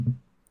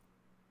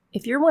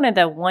If you're one of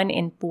the 1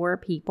 in 4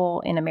 people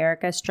in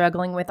America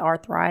struggling with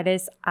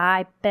arthritis,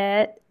 I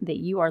bet that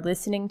you are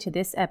listening to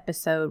this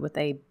episode with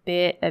a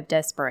bit of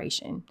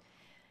desperation.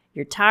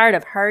 You're tired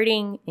of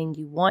hurting and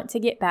you want to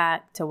get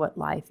back to what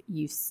life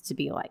used to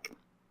be like.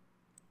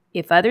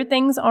 If other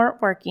things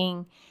aren't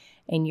working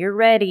and you're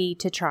ready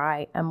to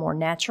try a more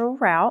natural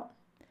route,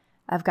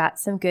 I've got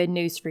some good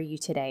news for you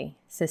today.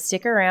 So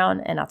stick around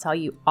and I'll tell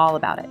you all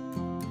about it.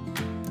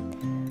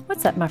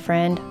 What's up, my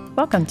friend?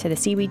 Welcome to the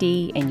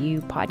CBD and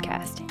You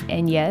podcast.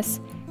 And yes,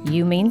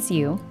 you means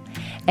you.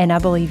 And I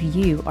believe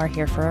you are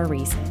here for a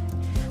reason.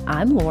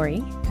 I'm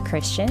Lori, a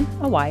Christian,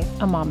 a wife,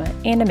 a mama,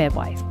 and a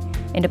midwife.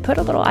 And to put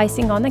a little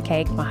icing on the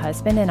cake, my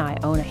husband and I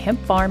own a hemp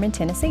farm in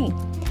Tennessee.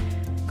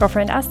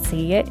 Girlfriend, I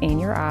see it in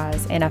your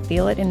eyes and I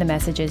feel it in the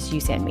messages you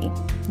send me.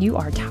 You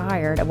are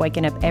tired of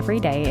waking up every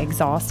day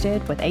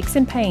exhausted with aches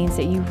and pains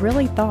that you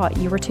really thought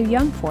you were too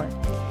young for.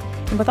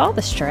 And with all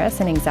the stress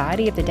and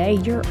anxiety of the day,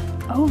 you're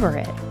over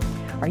it.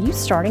 Are you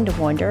starting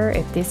to wonder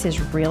if this is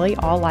really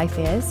all life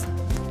is?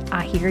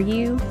 I hear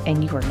you,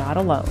 and you are not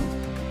alone.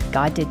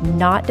 God did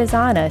not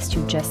design us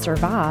to just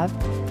survive.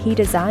 He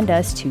designed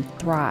us to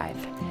thrive.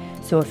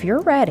 So if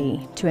you're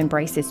ready to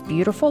embrace this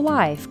beautiful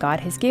life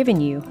God has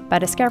given you by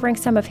discovering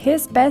some of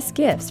His best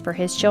gifts for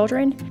His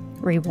children,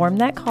 rewarm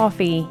that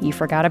coffee you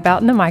forgot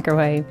about in the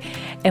microwave,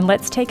 and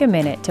let's take a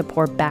minute to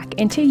pour back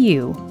into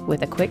you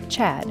with a quick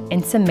chat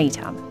and some me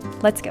time.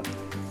 Let's go.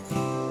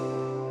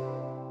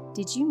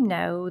 Did you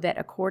know that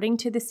according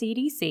to the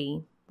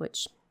CDC,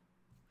 which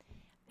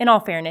in all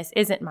fairness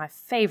isn't my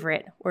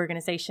favorite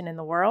organization in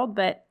the world,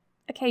 but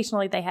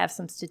occasionally they have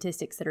some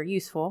statistics that are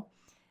useful.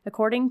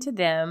 According to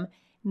them,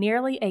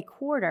 nearly a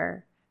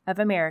quarter of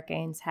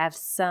Americans have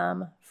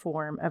some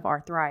form of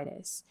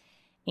arthritis.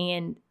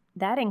 And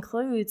that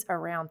includes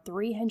around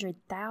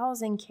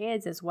 300,000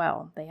 kids as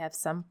well. They have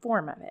some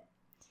form of it.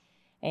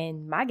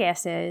 And my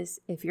guess is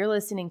if you're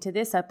listening to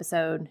this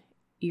episode,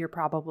 you're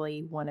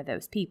probably one of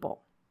those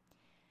people.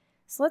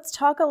 So let's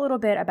talk a little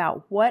bit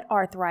about what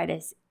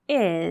arthritis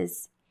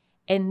is,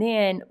 and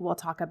then we'll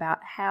talk about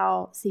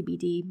how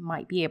CBD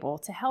might be able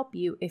to help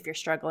you if you're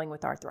struggling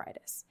with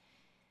arthritis.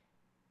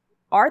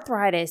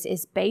 Arthritis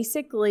is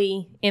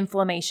basically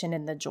inflammation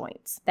in the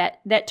joints.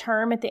 That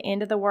term at the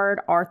end of the word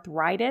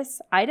arthritis,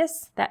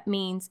 that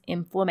means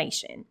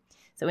inflammation.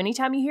 So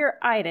anytime you hear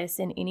itis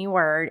in any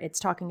word, it's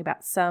talking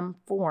about some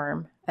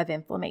form of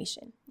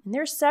inflammation. And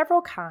there's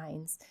several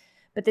kinds,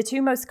 but the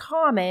two most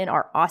common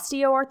are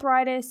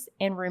osteoarthritis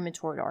and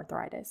rheumatoid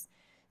arthritis.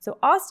 So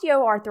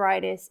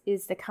osteoarthritis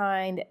is the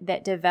kind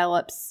that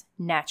develops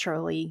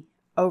naturally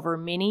over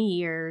many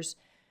years,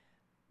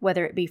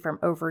 whether it be from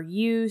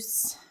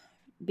overuse,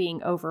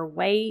 being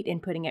overweight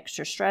and putting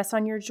extra stress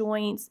on your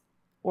joints,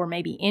 or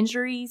maybe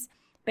injuries.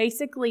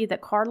 Basically, the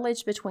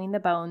cartilage between the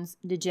bones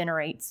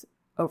degenerates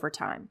over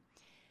time.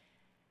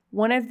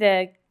 One of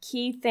the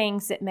key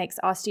things that makes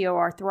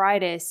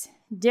osteoarthritis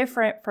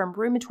different from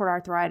rheumatoid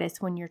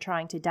arthritis when you're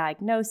trying to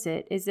diagnose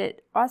it is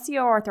that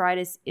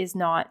osteoarthritis is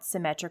not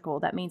symmetrical.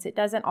 That means it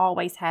doesn't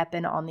always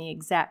happen on the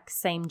exact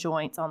same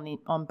joints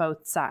on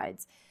both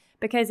sides,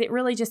 because it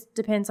really just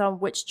depends on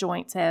which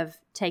joints have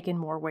taken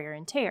more wear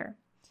and tear.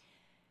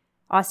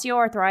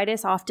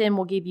 Osteoarthritis often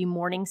will give you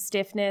morning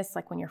stiffness,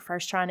 like when you're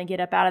first trying to get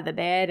up out of the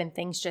bed and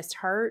things just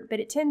hurt, but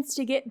it tends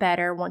to get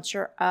better once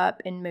you're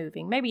up and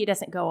moving. Maybe it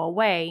doesn't go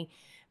away,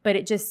 but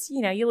it just,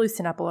 you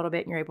loosen up a little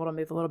bit and you're able to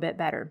move a little bit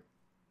better.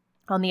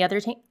 On the other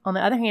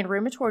hand,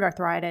 rheumatoid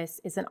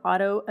arthritis is an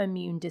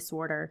autoimmune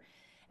disorder.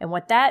 And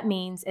what that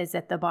means is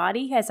that the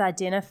body has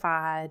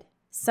identified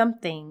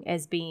something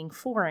as being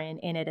foreign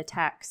and it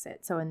attacks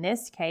it. So in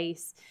this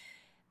case,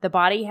 the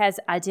body has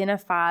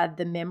identified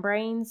the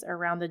membranes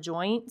around the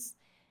joints,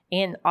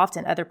 and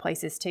often other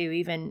places too,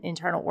 even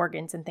internal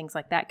organs and things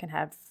like that can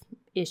have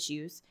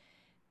issues.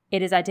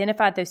 It has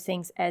identified those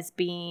things as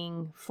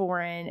being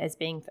foreign, as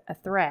being a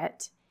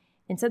threat.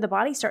 And so the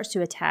body starts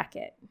to attack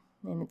it.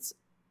 And it's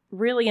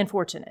really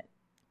unfortunate.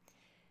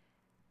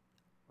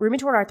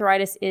 Rheumatoid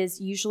arthritis is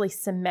usually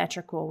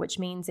symmetrical, which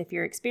means if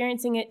you're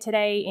experiencing it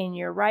today in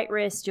your right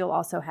wrist, you'll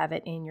also have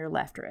it in your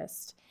left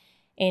wrist.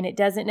 And it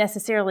doesn't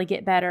necessarily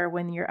get better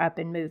when you're up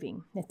and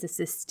moving. It's a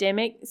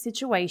systemic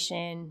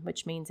situation,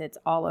 which means it's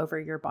all over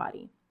your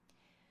body.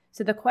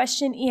 So the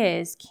question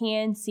is,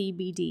 can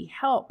CBD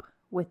help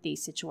with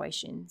these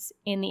situations?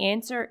 And the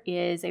answer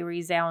is a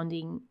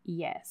resounding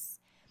yes.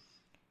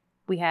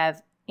 We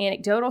have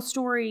anecdotal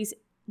stories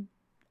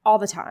all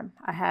the time.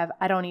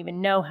 I don't even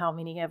know how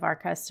many of our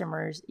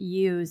customers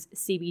use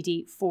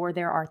CBD for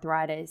their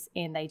arthritis,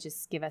 and they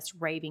just give us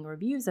raving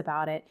reviews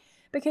about it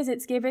because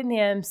it's given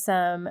them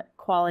some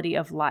quality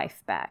of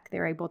life back.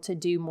 They're able to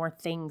do more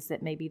things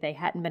that maybe they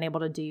hadn't been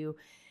able to do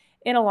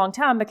in a long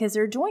time because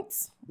their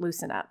joints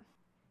loosen up.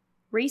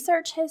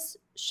 Research has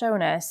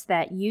shown us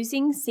that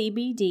using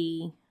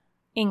CBD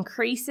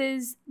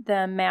increases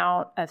the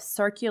amount of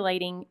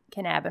circulating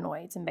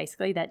cannabinoids. And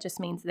basically that just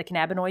means the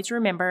cannabinoids,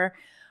 remember,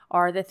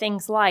 are the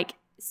things like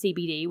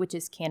CBD, which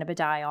is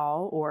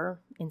cannabidiol, or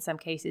in some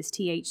cases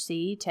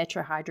THC,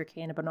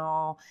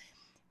 tetrahydrocannabinol,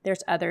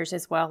 There's others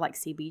as well, like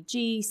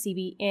CBG,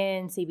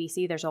 CBN,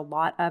 CBC. There's a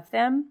lot of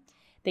them.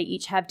 They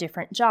each have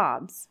different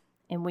jobs.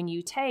 And when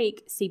you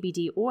take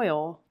CBD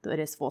oil that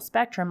is full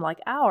spectrum like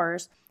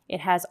ours, it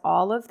has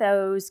all of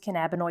those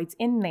cannabinoids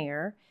in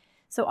there.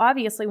 So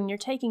obviously, when you're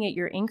taking it,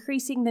 you're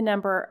increasing the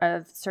number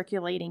of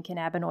circulating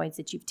cannabinoids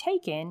that you've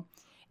taken.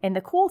 And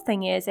the cool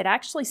thing is it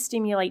actually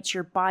stimulates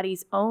your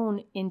body's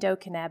own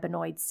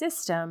endocannabinoid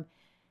system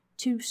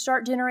to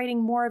start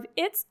generating more of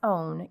its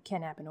own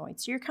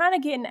cannabinoids. So you're kind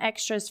of getting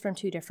extras from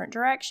two different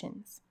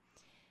directions.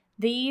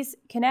 These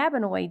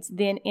cannabinoids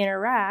then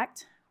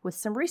interact with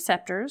some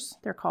receptors.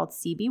 They're called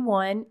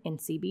CB1 and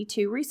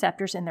CB2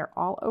 receptors, and they're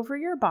all over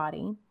your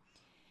body.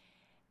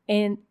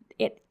 And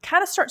it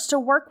kind of starts to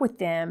work with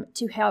them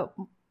to help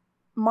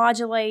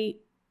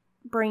modulate,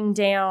 bring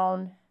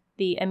down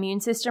the immune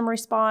system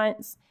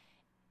response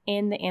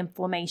and the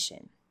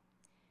inflammation.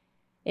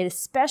 It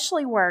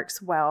especially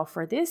works well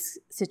for this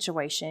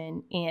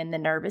situation in the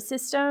nervous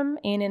system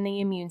and in the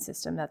immune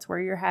system. That's where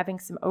you're having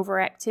some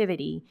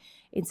overactivity.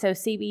 And so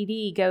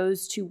CBD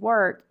goes to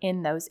work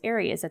in those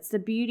areas. That's the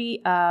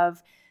beauty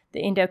of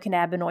the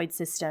endocannabinoid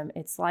system.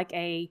 It's like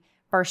a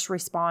first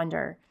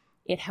responder.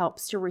 It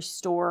helps to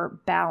restore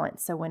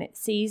balance. So when it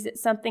sees that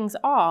something's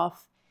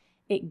off,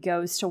 it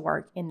goes to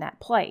work in that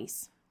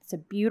place. It's a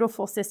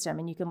beautiful system,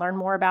 and you can learn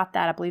more about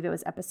that. I believe it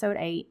was episode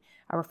 8.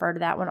 I refer to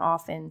that one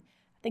often.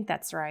 I think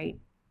that's right.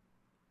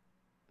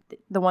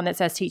 The one that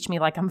says, "Teach me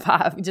like I'm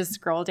 5." Just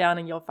scroll down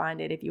and you'll find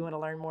it if you want to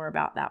learn more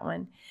about that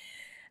one.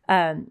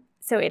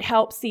 So it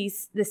helps the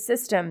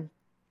system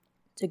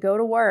to go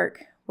to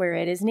work where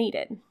it is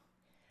needed.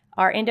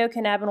 Our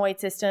endocannabinoid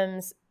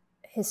systems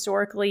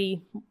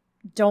historically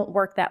don't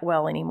work that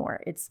well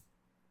anymore. It's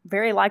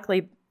very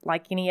likely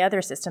like any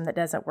other system that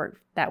doesn't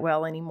work that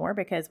well anymore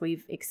because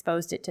we've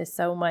exposed it to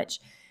so much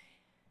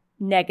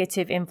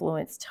negative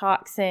influence,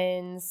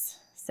 toxins,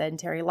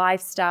 sedentary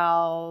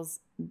lifestyles,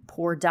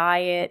 poor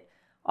diet,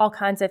 all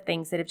kinds of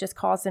things that have just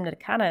caused them to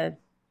kind of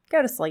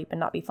go to sleep and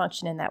not be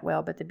functioning that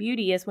well. But the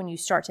beauty is when you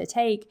start to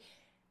take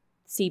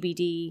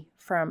CBD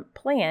from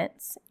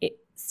plants, it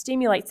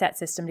stimulates that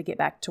system to get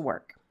back to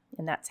work.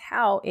 And that's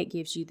how it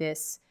gives you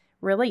this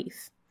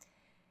relief.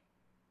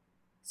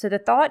 So the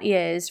thought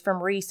is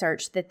from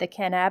research that the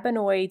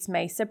cannabinoids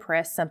may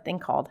suppress something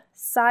called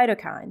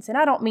cytokines. And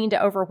I don't mean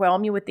to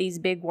overwhelm you with these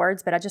big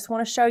words, but I just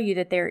want to show you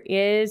that there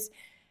is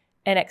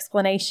an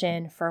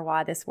explanation for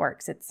why this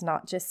works. It's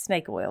not just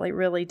snake oil. It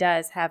really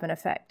does have an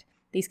effect.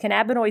 These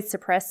cannabinoids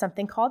suppress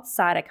something called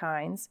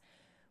cytokines,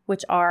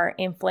 which are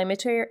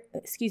inflammatory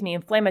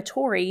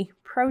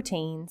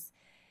proteins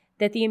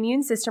that the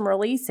immune system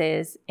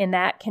releases, and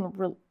that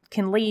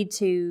can lead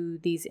to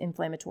these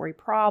inflammatory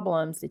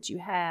problems that you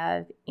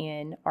have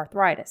in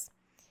arthritis.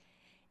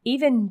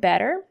 Even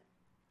better,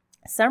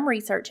 some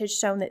research has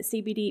shown that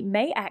CBD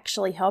may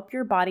actually help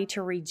your body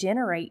to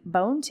regenerate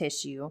bone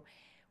tissue,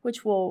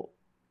 which will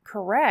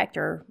correct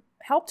or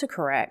help to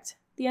correct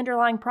the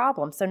underlying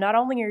problem. So not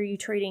only are you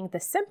treating the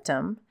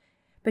symptom,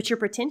 but you're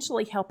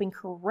potentially helping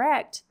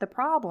correct the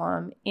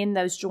problem in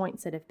those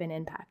joints that have been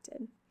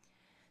impacted.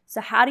 So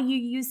how do you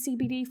use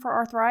CBD for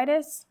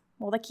arthritis?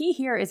 Well, the key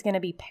here is going to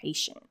be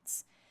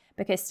patience,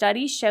 because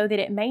studies show that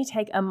it may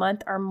take a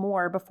month or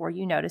more before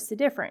you notice the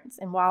difference.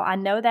 And while I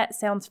know that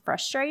sounds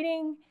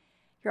frustrating,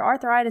 your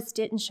arthritis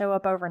didn't show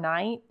up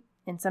overnight,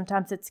 and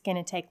sometimes it's going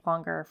to take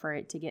longer for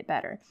it to get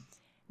better.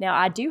 Now,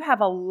 I do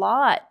have a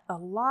lot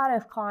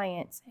of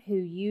clients who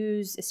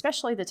use,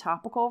 especially the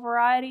topical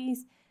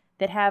varieties,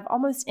 that have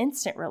almost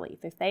instant relief.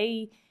 If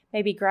they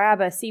maybe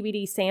grab a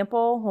CBD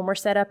sample when we're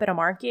set up at a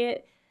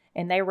market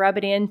and they rub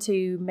it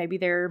into maybe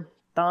their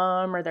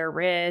thumb or their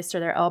wrist or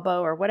their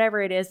elbow or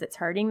whatever it is that's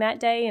hurting that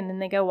day, and then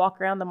they go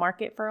walk around the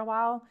market for a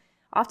while,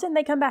 often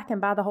they come back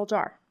and buy the whole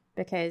jar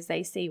because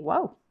they see,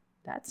 whoa,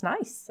 that's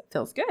nice. It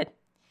feels good.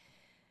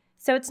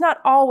 So it's not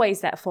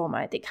always that full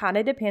month. It kind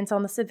of depends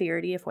on the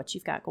severity of what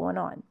you've got going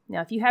on. Now,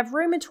 if you have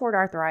rheumatoid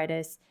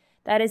arthritis,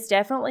 that is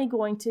definitely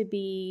going to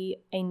be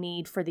a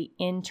need for the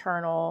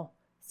internal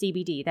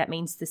CBD. That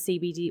means the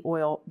CBD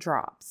oil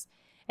drops.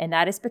 And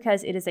that is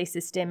because it is a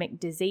systemic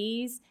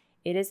disease.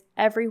 It is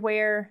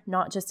everywhere,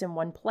 not just in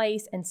one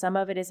place. And some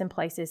of it is in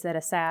places that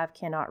a salve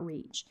cannot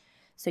reach.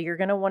 So you're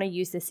going to want to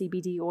use the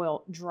CBD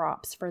oil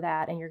drops for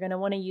that. And you're going to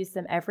want to use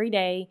them every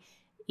day,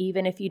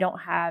 even if you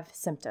don't have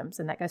symptoms.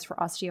 And that goes for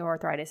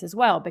osteoarthritis as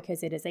well,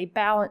 because it is a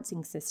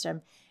balancing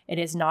system. It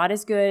is not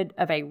as good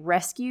of a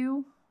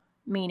rescue,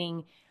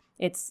 meaning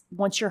it's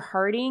once you're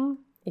hurting,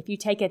 if you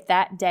take it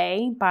that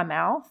day by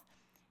mouth,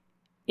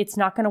 it's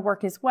not going to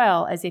work as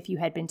well as if you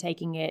had been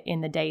taking it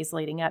in the days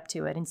leading up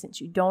to it. And since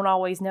you don't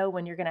always know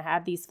when you're going to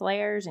have these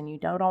flares and you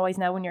don't always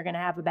know when you're going to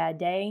have a bad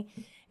day,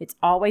 it's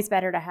always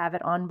better to have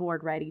it on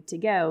board ready to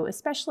go.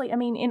 Especially,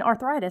 in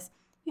arthritis,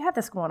 you have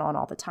this going on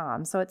all the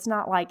time. So it's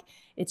not like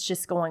it's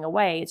just going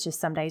away. It's just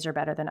some days are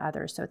better than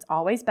others. So it's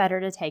always better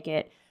to take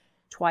it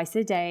twice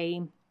a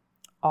day,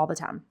 all the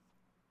time.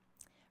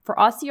 For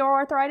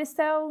osteoarthritis,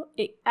 though,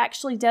 it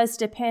actually does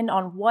depend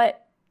on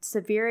what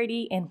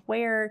severity and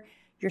where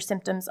your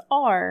symptoms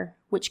are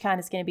which kind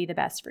is going to be the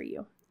best for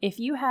you. If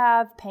you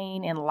have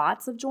pain in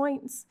lots of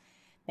joints,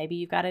 maybe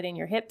you've got it in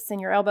your hips and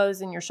your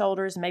elbows and your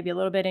shoulders, and maybe a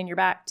little bit in your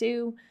back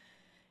too,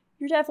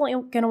 you're definitely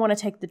going to want to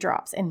take the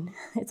drops. And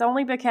it's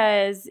only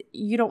because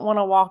you don't want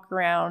to walk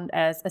around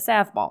as a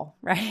salve ball,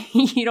 right?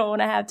 You don't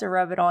want to have to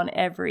rub it on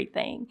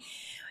everything.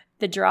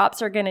 The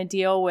drops are going to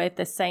deal with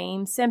the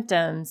same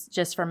symptoms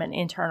just from an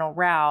internal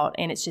route,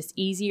 and it's just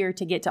easier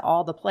to get to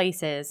all the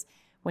places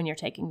when you're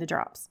taking the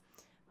drops.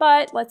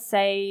 But let's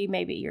say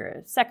maybe you're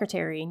a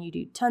secretary and you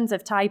do tons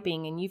of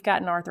typing and you've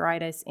gotten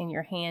arthritis in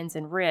your hands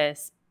and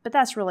wrists, but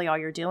that's really all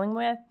you're dealing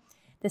with.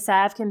 The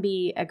salve can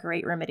be a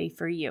great remedy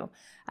for you.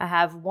 I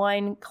have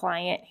one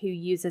client who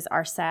uses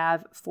our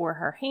salve for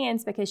her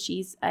hands because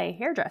she's a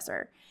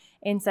hairdresser.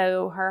 And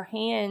so her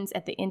hands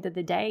at the end of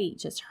the day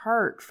just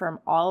hurt from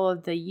all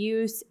of the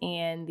use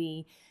and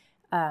the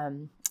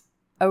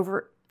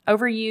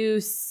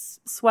overuse,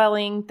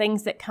 swelling,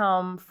 things that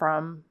come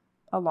from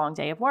a long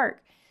day of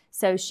work.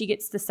 So she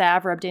gets the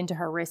salve rubbed into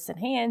her wrists and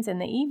hands in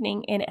the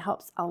evening, and it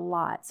helps a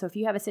lot. So if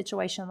you have a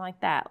situation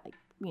like that, like,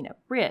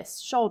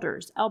 wrists,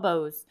 shoulders,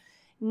 elbows,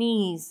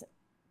 knees,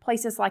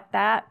 places like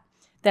that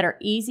are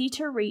easy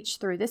to reach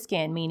through the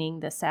skin, meaning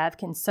the salve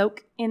can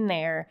soak in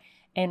there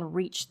and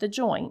reach the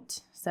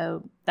joint.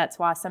 So that's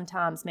why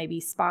sometimes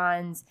maybe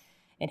spines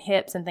and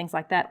hips and things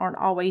like that aren't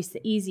always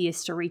the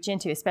easiest to reach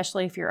into,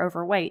 especially if you're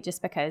overweight,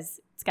 just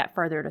because it's got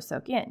further to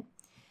soak in.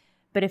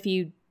 But if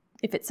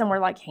it's somewhere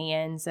like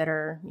hands that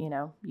are,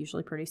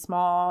 usually pretty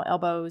small,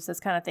 elbows, those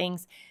kind of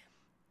things,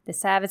 the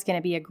salve is going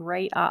to be a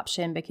great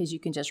option because you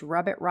can just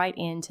rub it right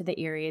into the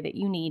area that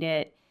you need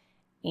it,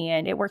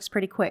 and it works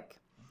pretty quick.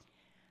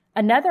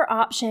 Another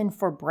option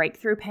for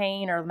breakthrough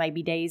pain, or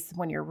maybe days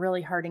when you're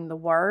really hurting the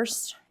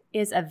worst,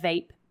 is a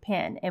vape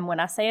pen. And when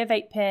I say a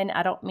vape pen,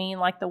 I don't mean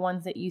like the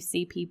ones that you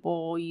see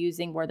people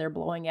using where they're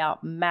blowing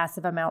out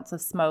massive amounts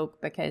of smoke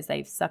because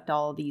they've sucked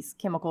all of these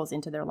chemicals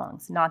into their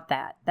lungs. Not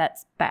that.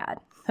 That's bad.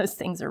 Those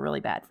things are really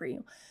bad for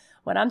you.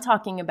 What I'm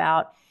talking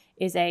about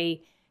is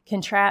a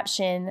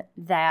contraption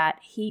that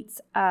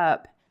heats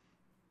up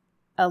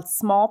a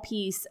small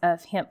piece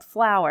of hemp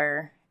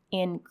flower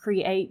and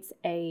creates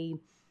a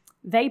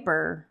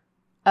vapor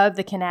of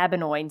the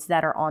cannabinoids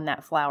that are on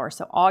that flower.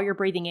 So all you're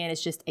breathing in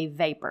is just a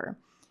vapor.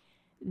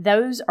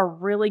 Those are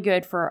really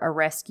good for a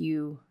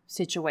rescue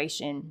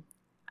situation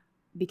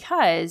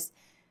because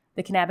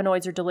the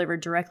cannabinoids are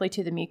delivered directly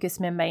to the mucous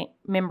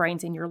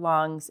membranes in your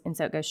lungs, and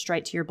so it goes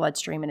straight to your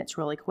bloodstream and it's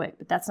really quick.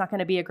 But that's not going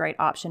to be a great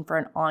option for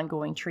an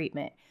ongoing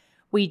treatment.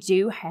 We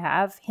do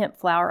have hemp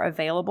flower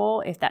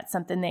available if that's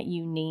something that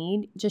you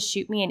need. Just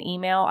shoot me an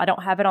email. I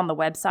don't have it on the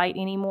website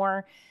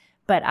anymore,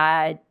 but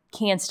I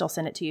can still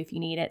send it to you if you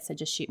need it. So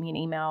just shoot me an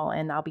email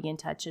and I'll be in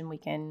touch and we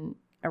can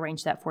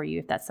arrange that for you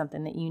if that's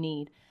something that you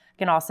need. I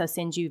can also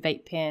send you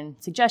vape pen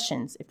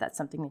suggestions if that's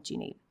something that you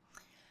need.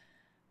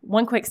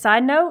 One quick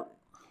side note,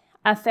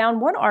 I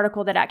found one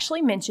article that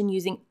actually mentioned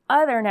using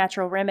other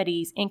natural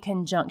remedies in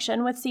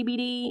conjunction with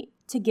CBD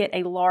to get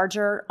a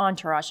larger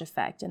entourage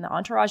effect. And the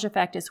entourage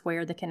effect is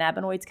where the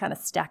cannabinoids kind of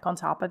stack on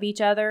top of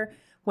each other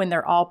when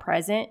they're all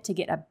present to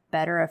get a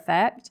better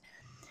effect.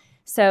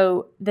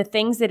 So the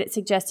things that it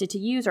suggested to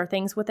use are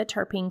things with a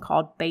terpene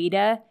called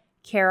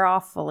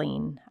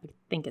beta-caryophyllene. I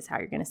think is how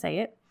you're going to say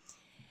it.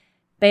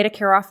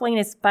 Beta-caryophyllene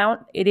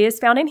is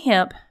found in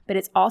hemp, but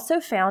it's also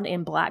found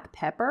in black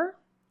pepper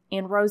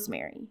and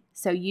rosemary.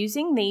 So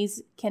using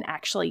these can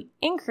actually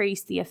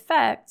increase the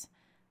effect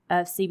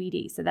of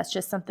CBD. So that's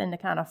just something to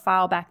kind of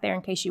file back there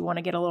in case you want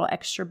to get a little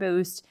extra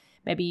boost.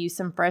 Maybe use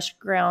some fresh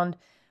ground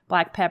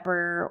black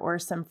pepper or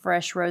some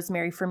fresh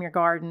rosemary from your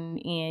garden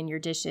in your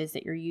dishes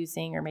that you're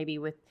using, or maybe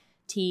with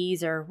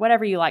teas or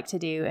whatever you like to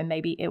do, and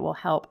maybe it will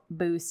help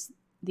boost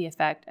the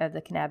effect of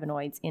the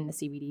cannabinoids in the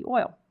CBD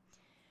oil.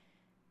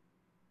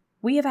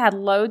 We have had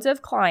loads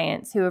of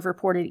clients who have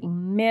reported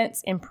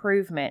immense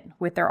improvement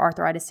with their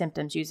arthritis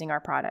symptoms using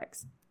our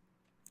products.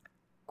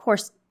 Of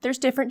course, there's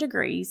different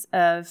degrees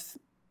of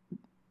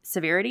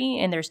severity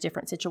and there's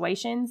different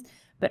situations,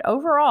 but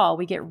overall,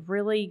 we get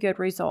really good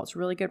results,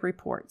 really good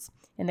reports.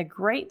 And the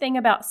great thing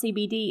about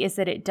CBD is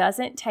that it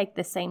doesn't take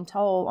the same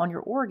toll on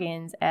your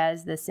organs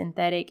as the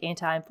synthetic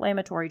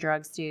anti-inflammatory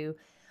drugs do,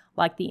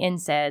 like the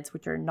NSAIDs,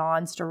 which are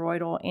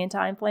non-steroidal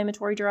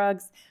anti-inflammatory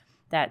drugs.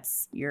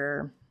 That's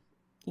your,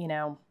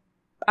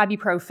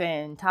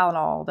 ibuprofen,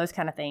 Tylenol, those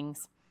kind of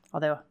things.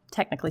 Although,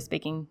 technically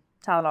speaking,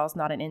 Tylenol is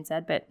not an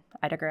NSAID, but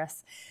I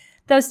digress.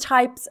 Those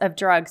types of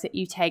drugs that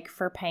you take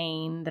for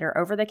pain that are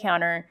over the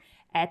counter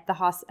at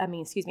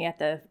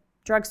the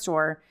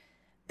drugstore,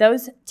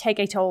 those take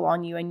a toll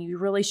on you and you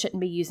really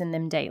shouldn't be using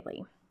them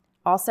daily.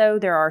 Also,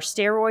 there are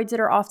steroids that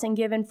are often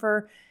given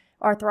for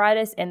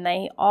arthritis, and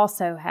they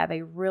also have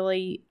a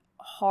really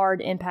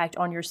hard impact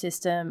on your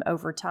system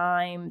over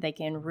time. They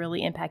can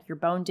really impact your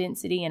bone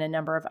density and a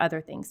number of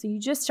other things. So you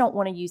just don't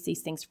want to use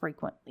these things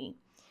frequently.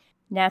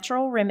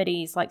 Natural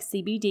remedies like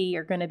CBD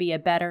are going to be a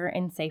better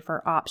and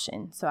safer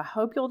option. So I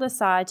hope you'll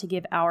decide to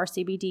give our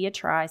CBD a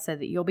try so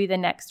that you'll be the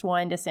next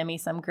one to send me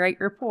some great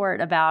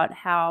report about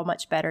how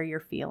much better you're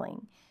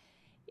feeling.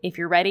 If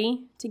you're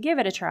ready to give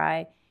it a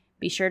try,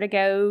 be sure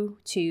to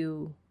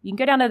you can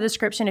go down to the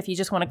description if you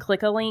just want to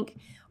click a link,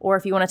 or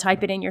if you want to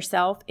type it in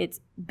yourself, it's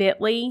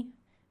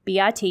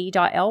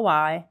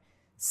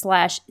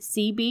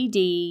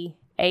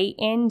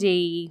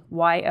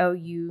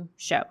bit.ly/CBDANDYOU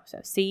show. So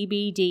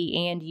CBD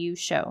and you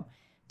show.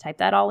 Type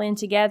that all in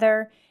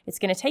together. It's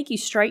going to take you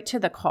straight to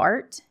the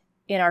cart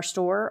in our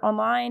store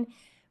online,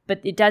 but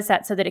it does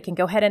that so that it can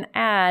go ahead and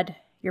add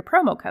your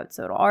promo code.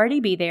 So it'll already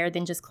be there.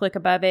 Then just click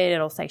above it.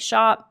 It'll say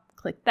shop.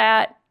 Click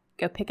that.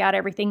 Go pick out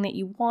everything that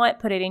you want,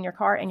 put it in your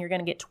cart, and you're going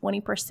to get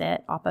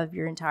 20% off of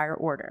your entire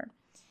order.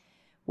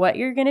 What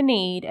you're going to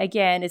need,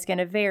 again, is going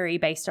to vary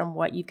based on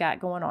what you've got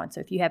going on.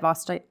 So if you have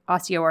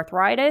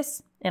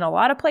osteoarthritis, in a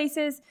lot of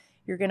places,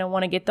 you're going to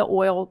want to get the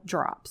oil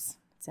drops.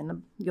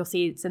 You'll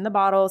see it's in the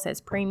bottle. It says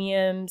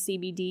premium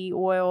CBD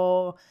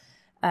oil.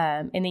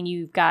 And then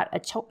you've got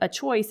a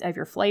choice of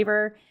your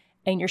flavor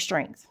and your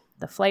strength.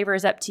 The flavor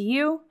is up to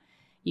you.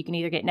 You can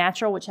either get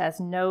natural, which has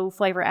no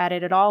flavor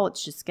added at all.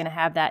 It's just going to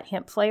have that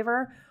hemp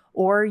flavor.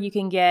 Or you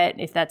can get,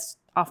 if that's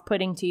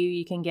off-putting to you,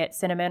 you can get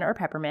cinnamon or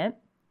peppermint.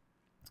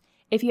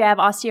 If you have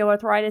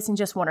osteoarthritis in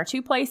just one or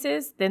two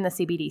places, then the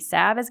CBD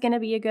salve is going to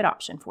be a good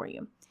option for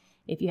you.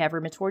 If you have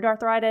rheumatoid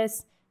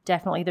arthritis,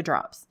 definitely the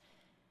drops.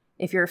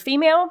 If you're a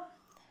female,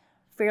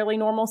 fairly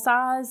normal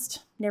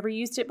sized, never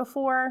used it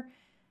before,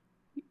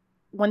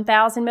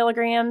 1,000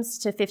 milligrams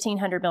to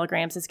 1,500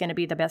 milligrams is going to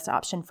be the best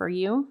option for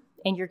you.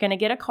 And you're going to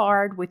get a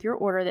card with your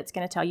order that's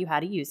going to tell you how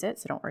to use it,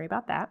 so don't worry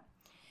about that.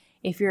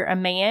 If you're a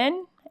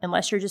man,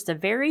 unless you're just a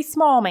very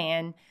small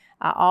man,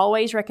 I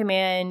always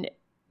recommend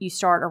you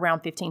start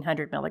around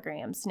 1,500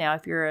 milligrams. Now,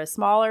 if you're a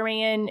smaller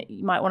man,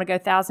 you might want to go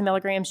 1,000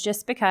 milligrams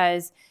just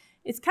because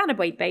it's kind of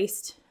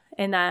weight-based,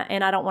 and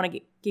I don't want to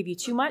give you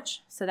too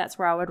much, so that's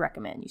where I would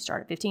recommend you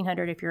start at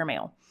 1,500 if you're a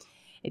male.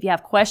 If you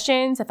have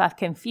questions, if I've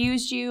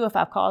confused you, if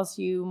I've caused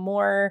you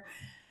more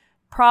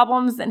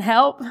problems than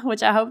help,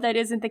 which I hope that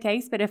isn't the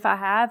case, but if I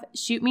have,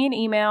 shoot me an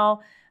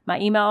email. My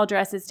email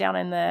address is down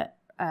in the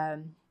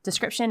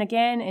description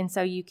again, and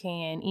so you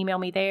can email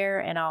me there,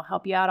 and I'll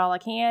help you out all I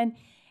can.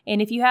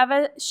 And if you have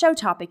a show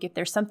topic, if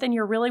there's something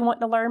you're really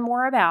wanting to learn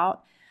more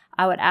about,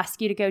 I would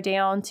ask you to go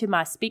down to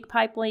my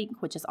SpeakPipe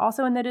link, which is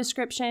also in the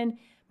description,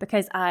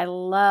 because I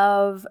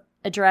love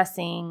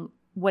addressing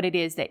what it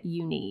is that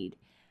you need.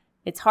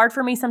 It's hard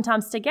for me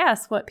sometimes to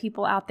guess what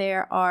people out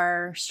there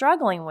are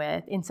struggling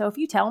with. And so if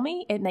you tell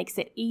me, it makes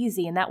it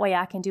easy. And that way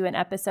I can do an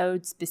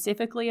episode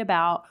specifically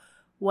about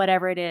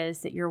whatever it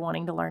is that you're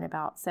wanting to learn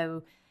about.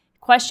 So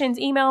questions,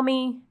 email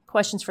me.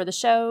 Questions for the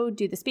show,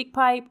 do the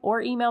SpeakPipe,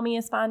 or email me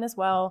is fine as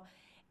well.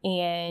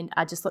 And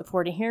I just look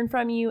forward to hearing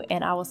from you.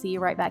 And I will see you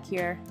right back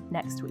here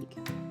next week.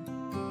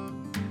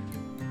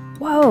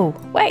 Whoa,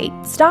 wait,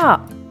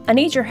 stop. I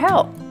need your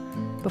help.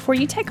 Before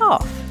you take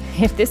off,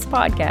 if this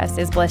podcast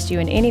has blessed you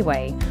in any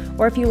way,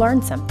 or if you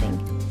learned something,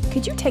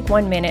 could you take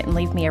 1 minute and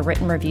leave me a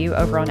written review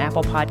over on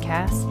Apple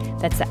Podcasts?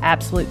 That's the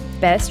absolute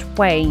best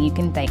way you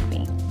can thank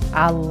me.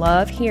 I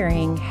love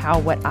hearing how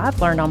what I've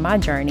learned on my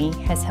journey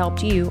has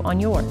helped you on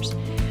yours.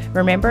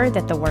 Remember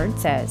that the word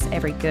says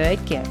every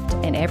good gift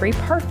and every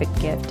perfect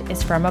gift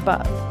is from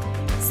above.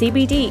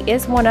 CBD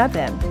is one of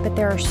them, but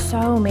there are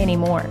so many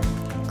more.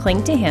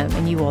 Cling to him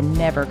and you will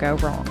never go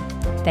wrong.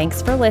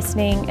 Thanks for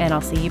listening, and I'll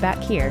see you back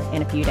here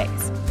in a few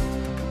days.